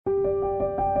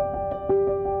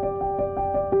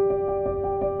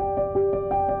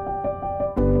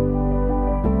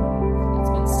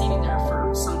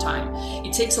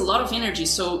it takes a lot of energy.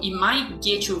 So it might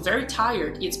get you very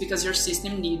tired. It's because your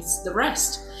system needs the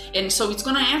rest. And so it's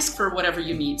going to ask for whatever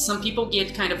you need. Some people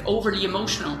get kind of overly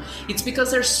emotional. It's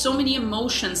because there's so many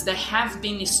emotions that have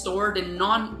been stored and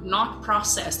not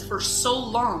processed for so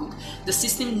long. The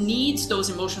system needs those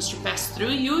emotions to pass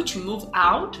through you, to move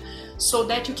out, so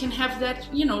that you can have that,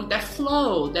 that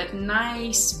flow, that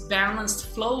nice balanced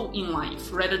flow in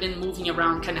life, rather than moving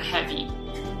around kind of heavy.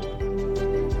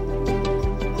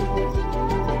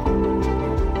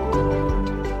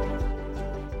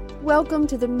 Welcome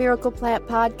to the Miracle Plant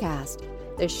Podcast,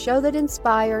 the show that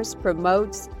inspires,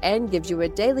 promotes, and gives you a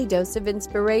daily dose of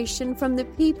inspiration from the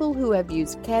people who have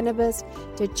used cannabis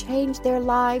to change their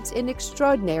lives in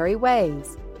extraordinary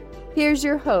ways. Here's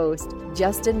your host,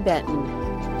 Justin Benton.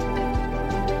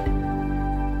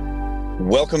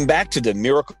 Welcome back to the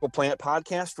Miracle Plant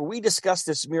Podcast, where we discuss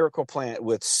this miracle plant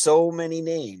with so many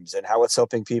names and how it's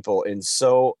helping people in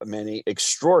so many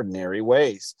extraordinary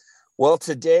ways. Well,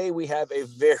 today we have a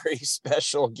very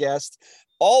special guest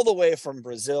all the way from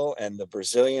Brazil, and the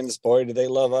Brazilians, boy, do they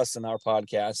love us in our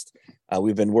podcast.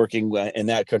 We've been working in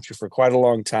that country for quite a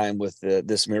long time with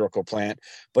this miracle plant.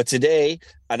 But today,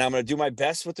 and I'm going to do my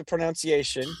best with the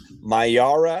pronunciation,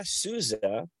 Mayara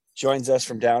Souza joins us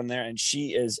from down there, and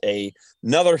she is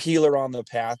another healer on the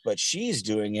path, but she's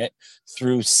doing it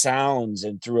through sounds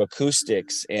and through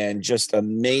acoustics and just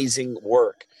amazing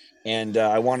work. And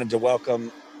I wanted to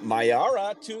welcome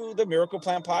Mayara to the Miracle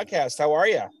Plant Podcast. How are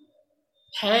you?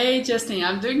 Hey, Justin,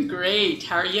 I'm doing great.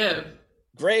 How are you?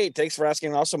 Great. Thanks for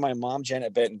asking. Also, my mom,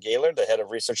 Janet Benton Gaylor, the head of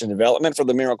research and development for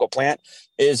the Miracle Plant,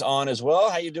 is on as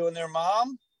well. How you doing there,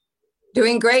 Mom?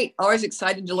 Doing great. Always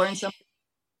excited to learn something.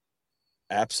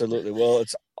 Absolutely. Well,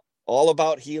 it's all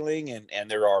about healing, and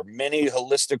there are many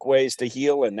holistic ways to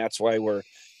heal, and that's why we're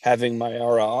having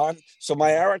Mayara on. So,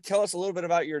 Mayara, tell us a little bit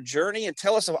about your journey, and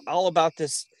tell us all about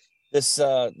this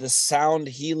sound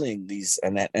healing,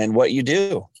 and what you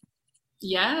do.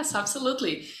 Yes,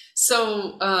 absolutely.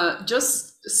 So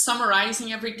just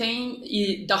summarizing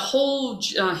everything, the whole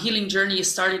healing journey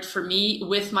started for me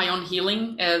with my own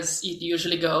healing, as it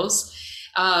usually goes.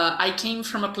 I came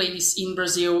from a place in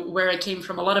Brazil where I came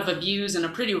from a lot of abuse and a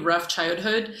pretty rough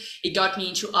childhood. It got me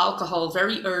into alcohol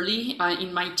very early.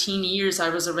 In my teen years, I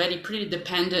was already pretty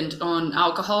dependent on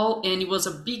alcohol, and it was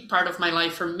a big part of my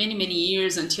life for many, many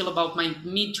years until about my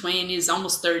mid-20s,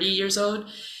 almost 30 years old.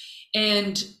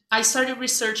 And I started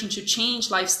researching to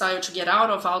change lifestyle to get out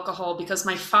of alcohol because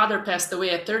my father passed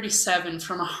away at 37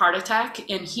 from a heart attack,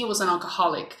 and he was an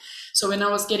alcoholic. So when I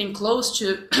was getting close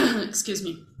to,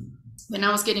 when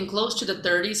I was getting close to the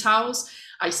 30s house,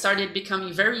 I started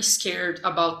becoming very scared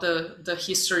about the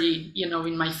history,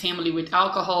 in my family with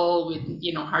alcohol, with,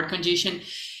 heart condition.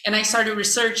 And I started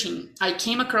researching. I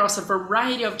came across a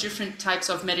variety of different types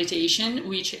of meditation,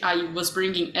 which I was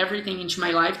bringing everything into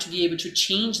my life to be able to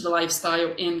change the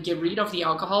lifestyle and get rid of the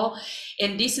alcohol.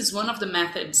 And this is one of the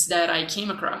methods that I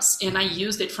came across. And I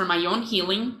used it for my own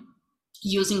healing,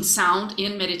 using sound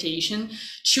and meditation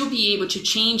to be able to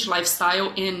change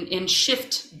lifestyle and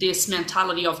shift this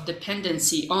mentality of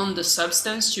dependency on the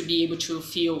substance to be able to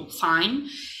feel fine.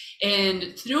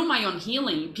 And through my own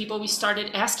healing, we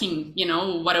started asking,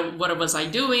 what was I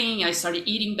doing? I started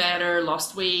eating better,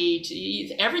 lost weight,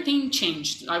 everything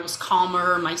changed. I was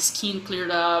calmer, my skin cleared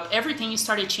up, everything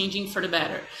started changing for the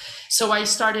better. So I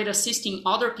started assisting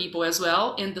other people as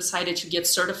well and decided to get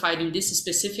certified in this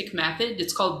specific method.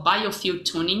 It's called biofield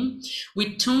tuning.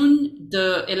 We tune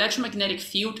the electromagnetic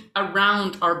field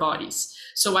around our bodies.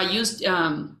 So I used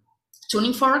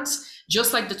tuning forks.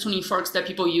 Just like the tuning forks that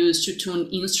people use to tune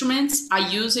instruments, I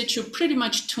use it to pretty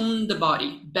much tune the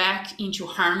body back into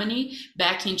harmony,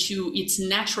 back into its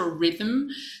natural rhythm.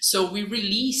 So we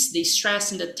release the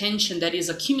stress and the tension that is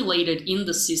accumulated in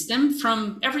the system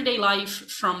from everyday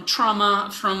life, from trauma,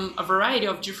 from a variety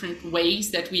of different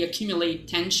ways that we accumulate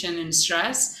tension and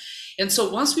stress. And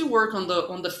so once we work on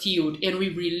the field and we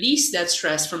release that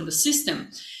stress from the system,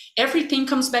 everything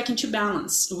comes back into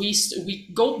balance. We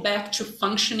go back to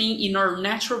functioning in our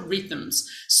natural rhythms.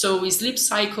 So sleep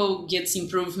cycle gets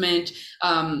improvement,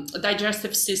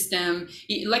 digestive system,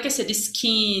 like I said, the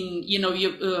skin,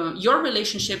 your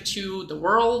relationship to the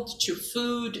world, to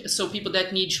food. So people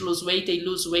that need to lose weight, they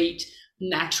lose weight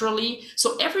naturally.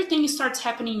 So everything starts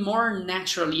happening more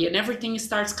naturally, and everything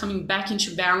starts coming back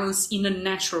into balance in a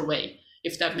natural way,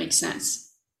 if that makes sense.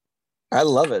 I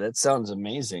love it. It sounds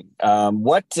amazing.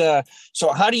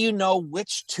 So how do you know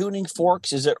which tuning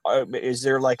forks? Is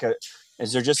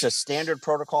there just a standard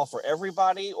protocol for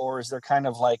everybody, or is there kind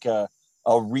of like a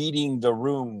reading the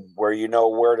room where you know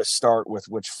where to start with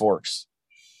which forks?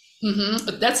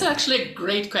 That's actually a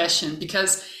great question,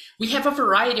 because we have a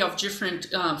variety of different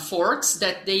forks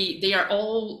that they are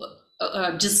all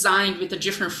designed with a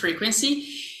different frequency,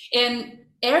 and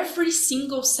every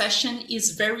single session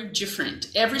is very different.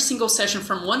 Every single session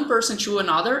from one person to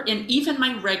another, and even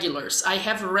my regulars. I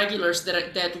have regulars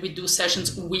that we do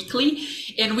sessions weekly,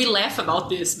 and we laugh about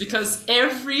this because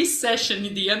every session,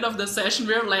 in the end of the session,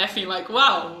 we're laughing like,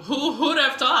 wow, who would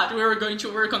have thought we were going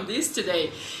to work on this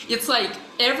today? It's like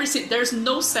there's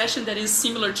no session that is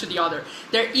similar to the other.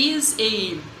 There is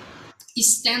a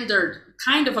standard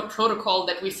kind of a protocol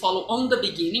that we follow on the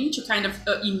beginning to kind of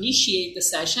initiate the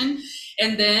session,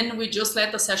 and then we just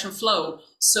let the session flow.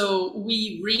 So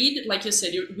we read, like you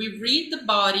said, we read the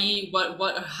body,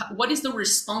 what is the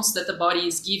response that the body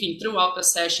is giving throughout the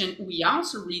session. We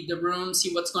also read the room,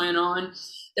 see what's going on.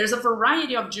 There's a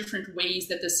variety of different ways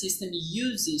that the system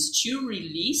uses to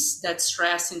release that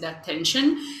stress and that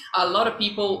tension. A lot of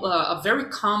people, a very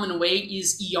common way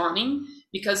is yawning,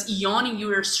 because yawning,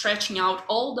 you are stretching out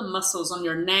all the muscles on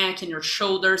your neck and your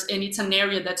shoulders, and it's an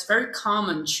area that's very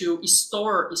common to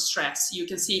store stress. You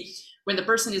can see when the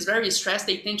person is very stressed,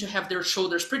 they tend to have their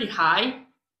shoulders pretty high.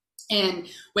 And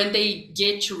when they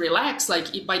get to relax, like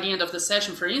by the end of the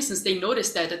session, for instance, they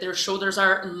notice that their shoulders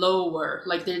are lower,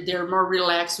 like they're more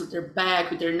relaxed with their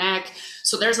back, with their neck.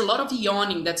 So there's a lot of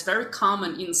yawning that's very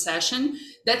common in session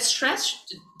that stretch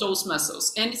those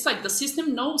muscles. And it's like the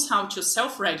system knows how to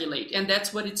self-regulate, and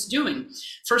that's what it's doing.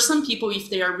 For some people, if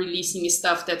they are releasing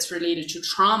stuff that's related to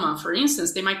trauma, for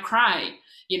instance, they might cry.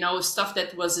 Stuff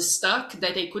that was stuck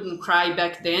that they couldn't cry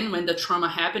back then when the trauma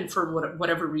happened for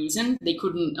whatever reason. They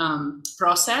couldn't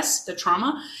process the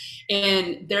trauma.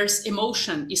 And there's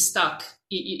emotion is stuck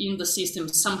in the system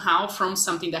somehow from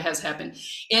something that has happened.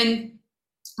 And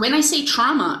when I say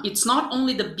trauma, it's not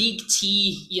only the big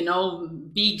T,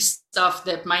 big stuff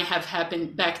that might have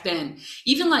happened back then.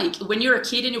 Even like when you're a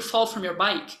kid and you fall from your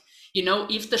bike,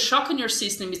 if the shock on your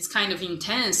system is kind of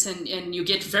intense and you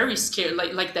get very scared,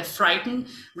 like that frightened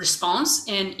response,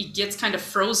 and it gets kind of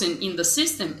frozen in the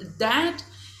system, that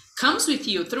comes with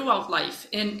you throughout life.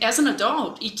 And as an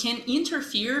adult, it can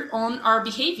interfere on our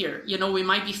behavior. We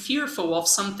might be fearful of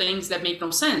some things that make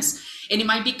no sense. And it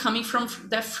might be coming from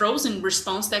that frozen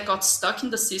response that got stuck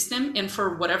in the system. And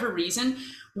for whatever reason,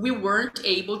 we weren't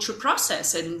able to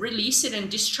process it and release it and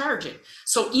discharge it.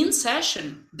 So in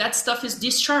session, that stuff is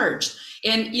discharged.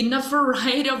 And in a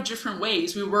variety of different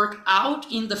ways, we work out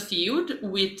in the field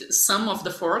with some of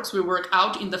the forks. We work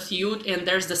out in the field, and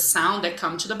there's the sound that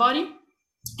comes to the body.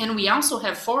 And we also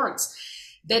have forks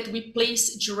that we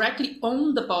place directly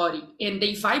on the body, and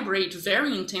they vibrate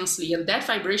very intensely, and that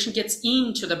vibration gets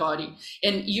into the body.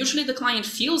 And usually the client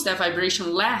feels that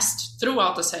vibration last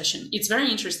throughout the session. It's very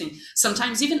interesting.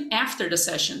 Sometimes even after the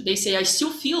session, they say, I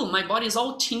still feel my body is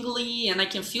all tingly, and I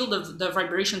can feel the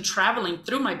vibration traveling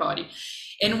through my body.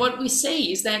 And what we say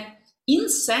is that in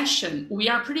session, we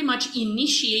are pretty much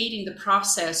initiating the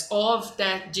process of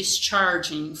that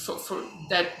discharging for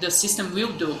that the system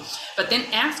will do. But then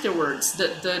afterwards,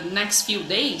 the next few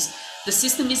days, the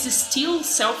system is still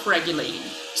self-regulating.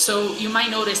 So you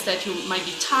might notice that you might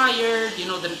be tired,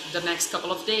 the next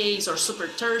couple of days, or super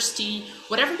thirsty.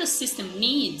 Whatever the system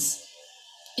needs,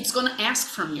 it's going to ask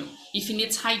from you. If it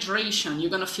needs hydration, you're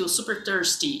going to feel super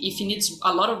thirsty. If it needs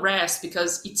a lot of rest,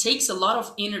 because it takes a lot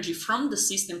of energy from the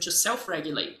system to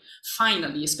self-regulate,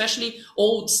 finally, especially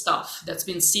old stuff that's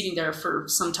been sitting there for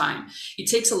some time. It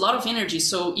takes a lot of energy,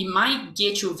 so it might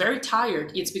get you very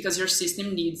tired. It's because your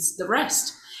system needs the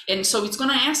rest. And so it's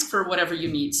going to ask for whatever you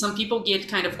need. Some people get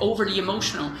kind of overly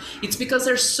emotional. It's because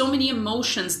there's so many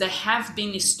emotions that have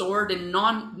been stored and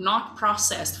not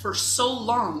processed for so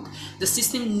long. The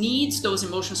system needs those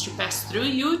emotions to pass through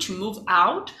you, to move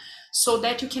out, so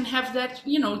that you can have that,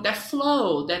 that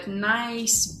flow, that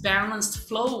nice balanced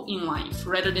flow in life,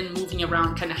 rather than moving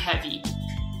around kind of heavy.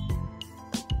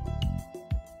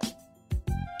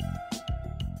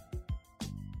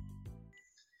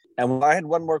 And I had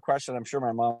one more question. I'm sure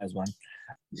my mom has one.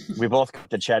 We both got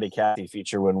the Chatty Cathy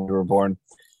feature when we were born.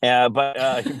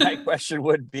 But my question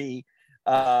would be,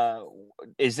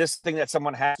 is this thing that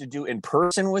someone has to do in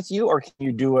person with you, or can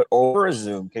you do it over a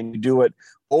Zoom? Can you do it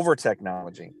over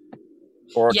technology?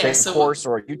 Or take a course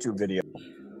or a YouTube video?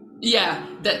 Yeah,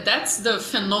 that's the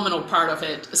phenomenal part of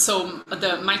it. So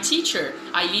my teacher,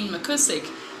 Eileen McCusick,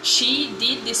 She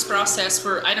did this process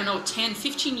for, I don't know, 10,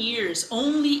 15 years,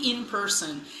 only in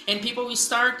person. And people will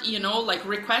start, like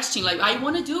requesting, like, I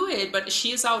want to do it, but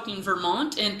she's out in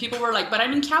Vermont. And people were like, but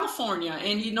I'm in California.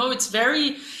 And, it's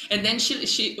very, and then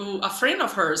she a friend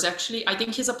of hers, actually, I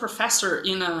think he's a professor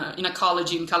in a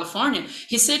college in California.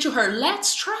 He said to her,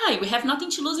 let's try. We have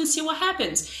nothing to lose and see what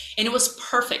happens. And it was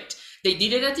perfect. They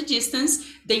did it at a distance.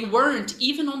 They weren't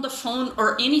even on the phone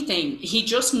or anything. He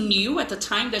just knew at the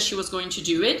time that she was going to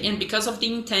do it. And because of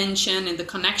the intention and the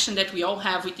connection that we all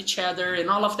have with each other and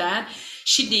all of that,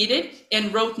 she did it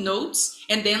and wrote notes.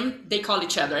 And then they called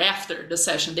each other after the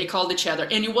session. They called each other.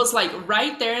 And it was like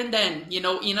right there and then,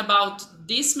 in about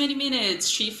this many minutes,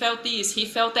 she felt this, he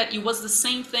felt that. It was the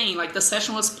same thing. Like the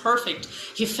session was perfect.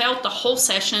 He felt the whole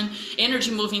session,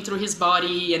 energy moving through his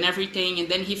body and everything. And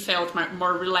then he felt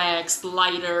more relaxed,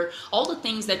 lighter, all the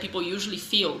things that people usually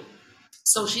feel.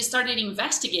 So she started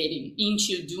investigating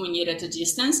into doing it at a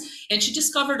distance, and she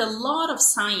discovered a lot of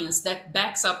science that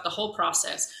backs up the whole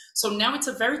process. So now it's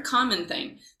a very common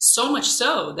thing, so much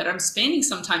so that I'm spending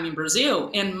some time in Brazil,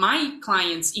 and my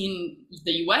clients in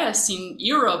the US, in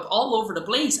Europe, all over the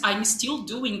place, I'm still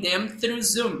doing them through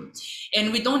Zoom.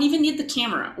 And we don't even need the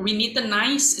camera. We need the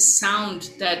nice sound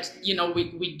that,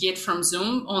 we get from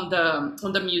Zoom on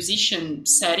the musician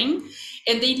setting.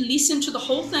 And they listen to the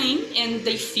whole thing and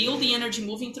they feel the energy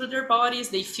moving through their bodies.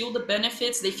 They feel the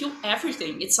benefits. They feel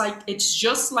everything. It's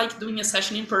just like doing a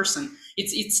session in person.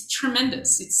 It's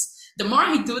tremendous. The more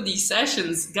I do these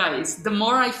sessions, guys, the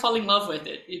more I fall in love with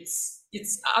it. It's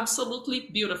absolutely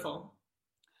beautiful.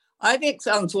 I think it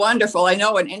sounds wonderful. I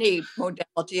know in any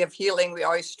modality of healing, we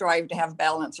always strive to have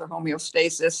balance or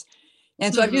homeostasis.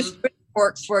 And so I've used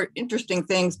works for interesting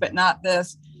things, but not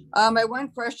this. My one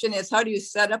question is, how do you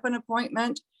set up an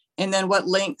appointment? And then what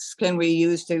links can we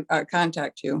use to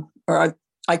contact you, or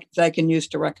I can use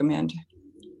to recommend?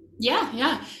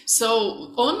 Yeah.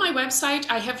 So on my website,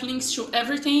 I have links to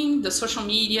everything, the social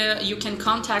media. You can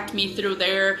contact me through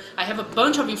there. I have a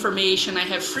bunch of information. I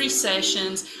have free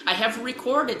sessions. I have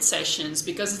recorded sessions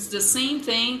because it's the same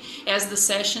thing as the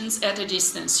sessions at a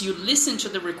distance. You listen to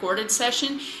the recorded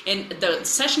session, and the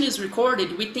session is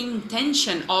recorded with the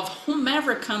intention of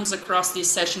whomever comes across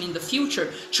this session in the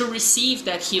future to receive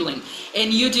that healing.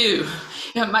 And you do.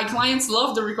 My clients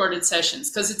love the recorded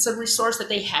sessions because it's a resource that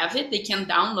they have it. They can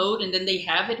download, and then they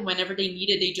have it whenever they need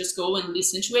it. They just go and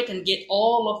listen to it and get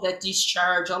all of that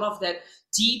discharge, all of that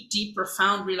deep,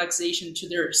 profound relaxation to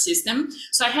their system.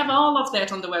 So I have all of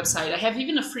that on the website. I have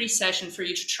even a free session for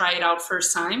you to try it out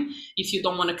first time if you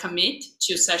don't want to commit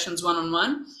to sessions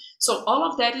one-on-one. So all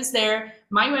of that is there.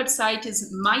 My website is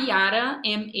Mayara,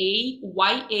 Mayara,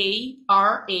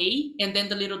 and then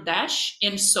the little dash,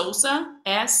 and Souza,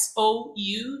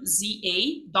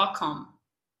 SOUZA.com.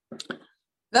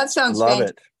 That sounds Love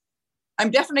fantastic. it. I'm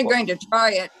definitely going to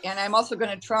try it. And I'm also going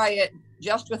to try it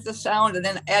just with the sound and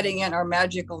then adding in our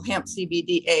magical hemp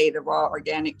CBDA, the raw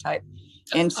organic type.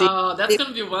 And see, that's going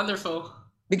to be wonderful.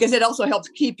 Because it also helps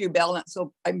keep you balanced.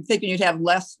 So I'm thinking you'd have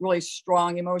less really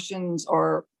strong emotions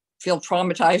or feel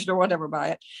traumatized or whatever by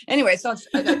it. Anyway, so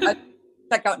I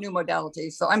check out new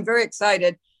modalities. So I'm very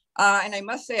excited. And I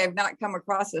must say, I've not come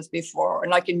across this before. And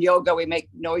like in yoga, we make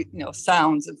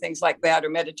sounds and things like that,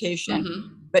 or meditation.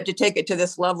 Mm-hmm. But to take it to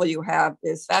this level you have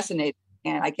is fascinating.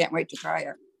 And I can't wait to try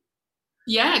it.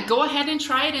 Yeah, go ahead and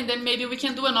try it. And then maybe we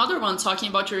can do another one talking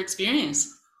about your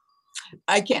experience.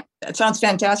 I can't. That sounds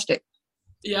fantastic.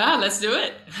 Yeah, let's do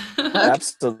it.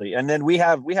 Absolutely. And then we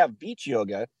have beach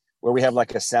yoga, where we have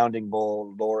like a sounding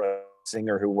bowl, Laura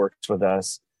Singer, who works with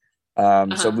us.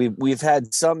 So we've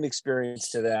had some experience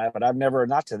to that, but I've never,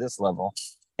 not to this level.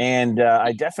 And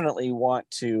I definitely want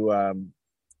to,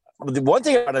 the one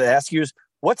thing I wanted to ask you is,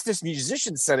 what's this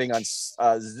musician setting on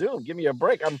Zoom? Give me a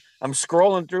break. I'm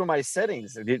scrolling through my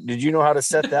settings. Did you know how to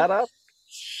set that up?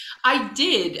 I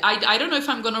did. I don't know if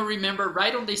I'm going to remember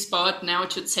right on the spot now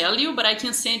to tell you, but I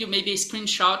can send you maybe a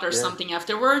screenshot or something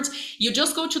afterwards. You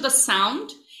just go to the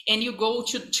sound and you go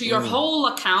to your whole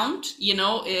account,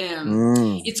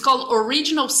 it's called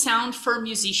Original Sound for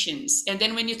Musicians. And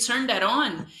then when you turn that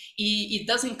on, it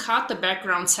doesn't cut the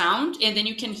background sound. And then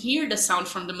you can hear the sound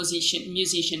from the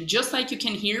musician, just like you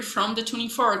can hear from the tuning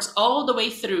forks all the way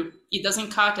through. It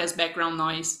doesn't cut as background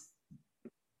noise.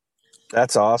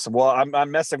 That's awesome. Well,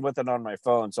 I'm messing with it on my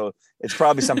phone, so it's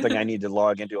probably something I need to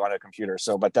log into on a computer.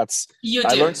 So, but I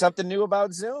learned something new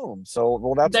about Zoom. So,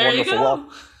 well, that's there wonderful. You go. Well,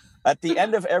 at the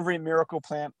end of every Miracle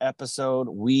Plant episode,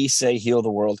 we say heal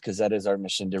the world, because that is our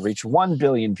mission, to reach 1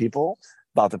 billion people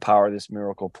about the power of this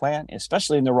miracle plant,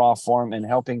 especially in the raw form, and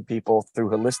helping people through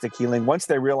holistic healing once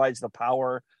they realize the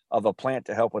power of a plant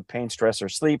to help with pain, stress, or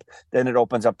sleep, then it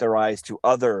opens up their eyes to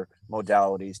other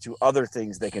modalities, to other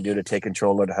things they can do to take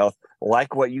control of their health,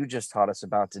 like what you just taught us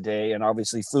about today. And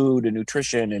obviously food and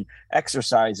nutrition and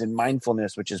exercise and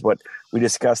mindfulness, which is what we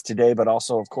discussed today, but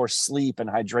also, of course, sleep and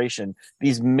hydration,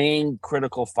 these main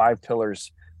critical 5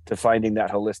 pillars to finding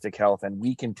that holistic health. And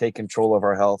we can take control of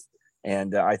our health.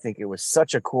 And I think it was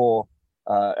such a cool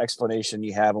explanation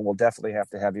you have, and we'll definitely have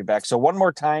to have you back. So one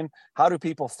more time, how do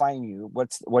people find you?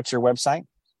 What's your website?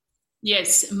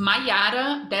 Yes,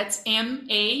 Mayara, that's Mayara,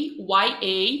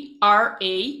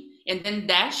 and then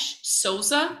dash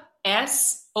Souza,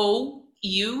 Souz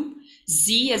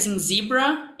as in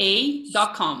zebra,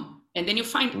 a.com. And then you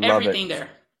find everything there.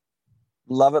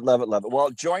 Love it, love it, love it. Well,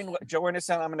 join us,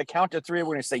 and I'm going to count to 3. We're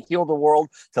going to say heal the world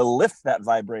to lift that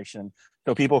vibration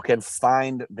so people can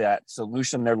find that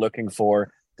solution they're looking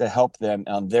for to help them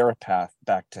on their path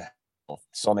back to health.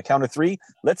 So on the count of 3,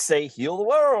 let's say heal the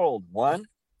world. 1,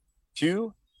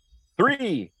 2,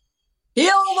 3.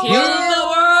 Heal the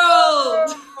world!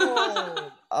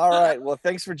 All right. Well,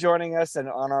 thanks for joining us and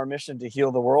on our mission to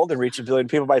heal the world and reach 1 billion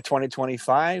people by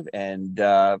 2025. And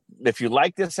if you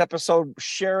like this episode,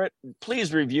 share it.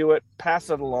 Please review it,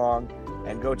 pass it along,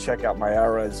 and go check out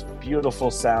Mayara's beautiful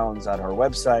sounds on her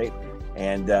website.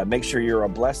 And make sure you're a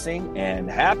blessing and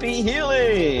happy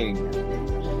healing.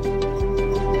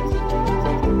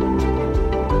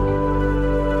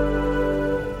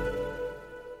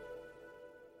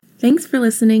 Thanks for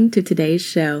listening to today's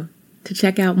show. To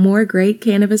check out more great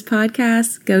cannabis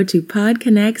podcasts, go to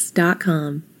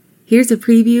podconnects.com. Here's a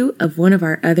preview of one of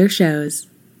our other shows.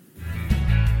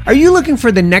 Are you looking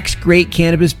for the next great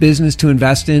cannabis business to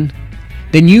invest in?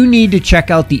 Then you need to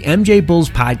check out the MJ Bulls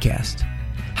podcast.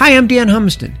 Hi, I'm Dan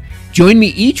Humiston. Join me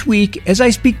each week as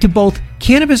I speak to both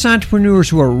cannabis entrepreneurs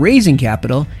who are raising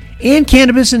capital and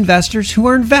cannabis investors who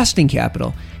are investing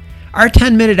capital. Our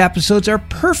 10-minute episodes are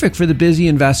perfect for the busy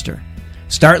investor.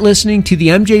 Start listening to the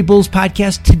MJ Bulls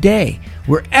podcast today,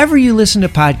 wherever you listen to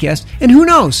podcasts, and who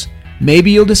knows,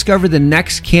 maybe you'll discover the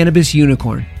next cannabis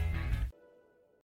unicorn.